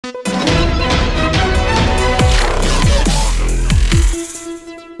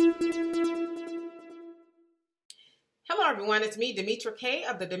everyone, it's me, Demetra Kaye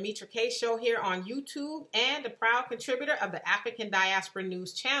of the Demetra Kaye Show here on YouTube and a proud contributor of the African Diaspora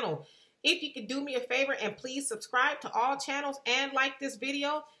News channel. If you could do me a favor and please subscribe to all channels and like this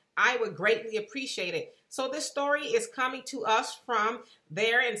video, I would greatly appreciate it. So this story is coming to us from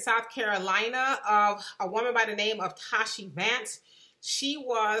there in South Carolina of a woman by the name of Tashie Vance. She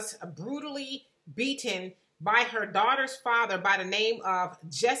was brutally beaten by her daughter's father by the name of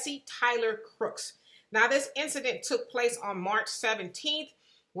Jesse Tyler Crooks. Now, this incident took place on March 17th,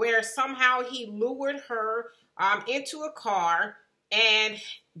 where somehow he lured her into a car, and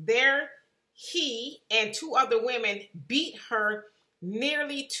there he and two other women beat her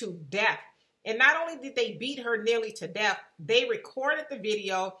nearly to death. And not only did they beat her nearly to death, they recorded the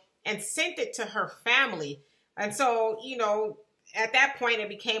video and sent it to her family. And so, you know, at that point, it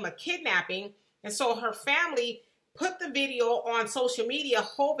became a kidnapping. And so her family put the video on social media,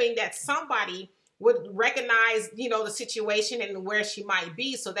 hoping that somebody would recognize, you know, the situation and where she might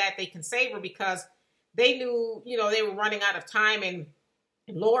be so that they can save her, because they knew, you know, they were running out of time and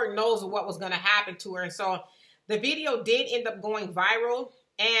Lord knows what was going to happen to her. And so the video did end up going viral,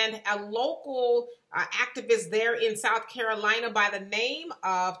 and a local activist there in South Carolina by the name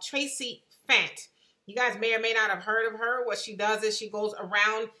of Tashie Vance. You guys may or may not have heard of her. What she does is she goes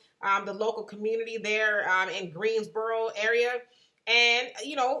around the local community there in Greensboro area, and,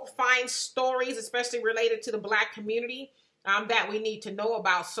 you know, find stories, especially related to the Black community, that we need to know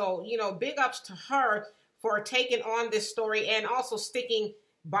about. So, you know, big ups to her for taking on this story and also sticking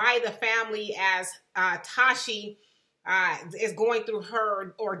by the family as Tashie is going through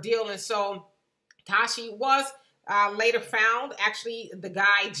her ordeal. And so Tashie was later found. Actually, the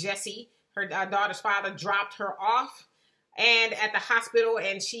guy, Jesse, her daughter's father, dropped her off and at the hospital,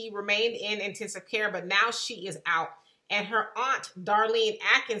 and she remained in intensive care, but now she is out. And her aunt, Darlene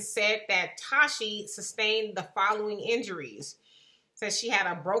Atkins, said that Tashie sustained the following injuries. Says she had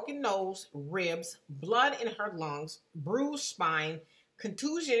a broken nose, ribs, blood in her lungs, bruised spine,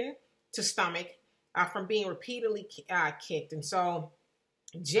 contusion to stomach from being repeatedly kicked. And so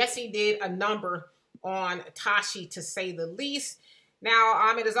Jesse did a number on Tashie, to say the least.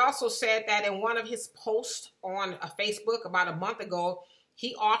 Now, it is also said that in one of his posts on Facebook about a month ago,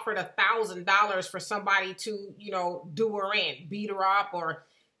 he offered $1,000 for somebody to, you know, do her in, beat her up, or,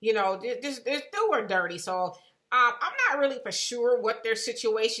 you know, just do her dirty. So I'm not really for sure what their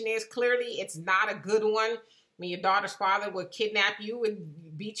situation is. Clearly, it's not a good one. I mean, your daughter's father would kidnap you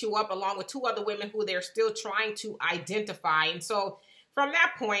and beat you up along with two other women who they're still trying to identify. And so from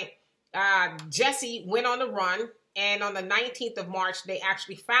that point, Jesse went on the run. And on the 19th of March, they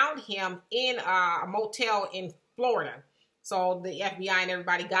actually found him in a motel in Florida. So the FBI and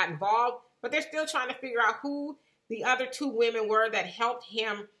everybody got involved, but they're still trying to figure out who the other two women were that helped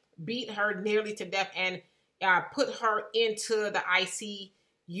him beat her nearly to death and put her into the IC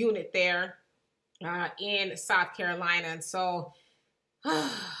unit there in South Carolina. And so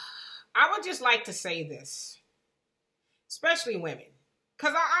I would just like to say this, especially women,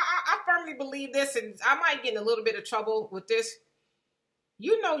 because I firmly believe this, and I might get in a little bit of trouble with this.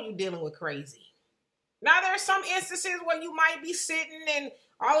 You know you're dealing with crazy. Now, there are some instances where you might be sitting and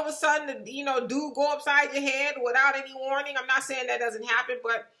all of a sudden, you know, dude go upside your head without any warning. I'm not saying that doesn't happen,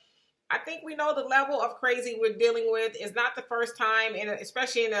 but I think we know the level of crazy we're dealing with is not the first time, and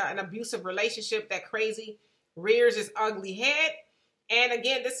especially in an abusive relationship, that crazy rears its ugly head. And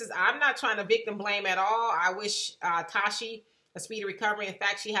again, I'm not trying to victim blame at all. I wish Tashie a speedy recovery. In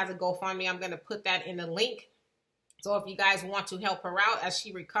fact, she has a GoFundMe. I'm going to put that in the link. So if you guys want to help her out as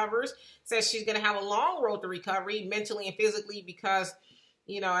she recovers, says she's going to have a long road to recovery, mentally and physically, because,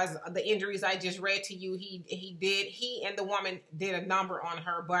 you know, as the injuries I just read to you, he and the woman did a number on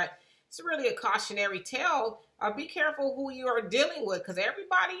her. But it's really a cautionary tale. Be careful who you are dealing with, because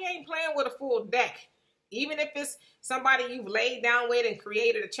everybody ain't playing with a full deck. Even if it's somebody you've laid down with and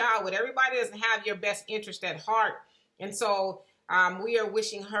created a child with, everybody doesn't have your best interest at heart. And so we are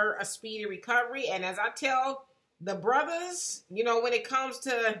wishing her a speedy recovery. And as I tell the brothers, you know, when it comes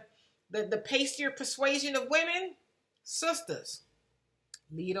to the pastier persuasion of women, sisters,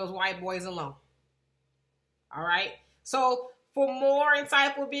 leave those white boys alone. All right. So for more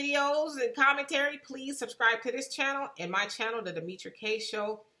insightful videos and commentary, please subscribe to this channel and my channel, The Demetra Kaye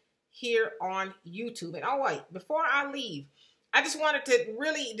Show, here on YouTube. And oh wait, before I leave, I just wanted to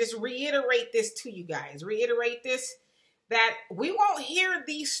really just reiterate this to you guys. Reiterate this, that we won't hear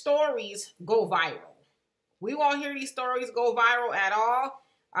these stories go viral. We won't hear these stories go viral at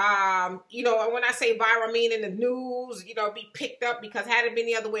all. You know, when I say viral, I mean in the news, you know, be picked up, because had it been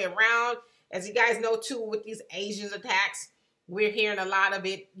the other way around, as you guys know too, with these Asian attacks, we're hearing a lot of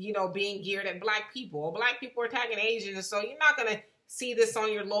it, you know, being geared at Black people. Or Black people are attacking Asians, and so you're not going to see this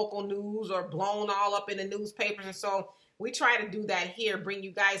on your local news or blown all up in the newspapers. And so we try to do that here, bring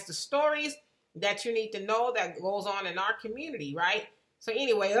you guys the stories that you need to know that goes on in our community, right? So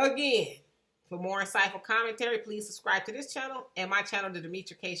anyway, again, for more insightful commentary, please subscribe to this channel and my channel, The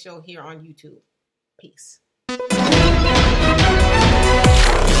Demetra Kaye Show, here on YouTube. Peace.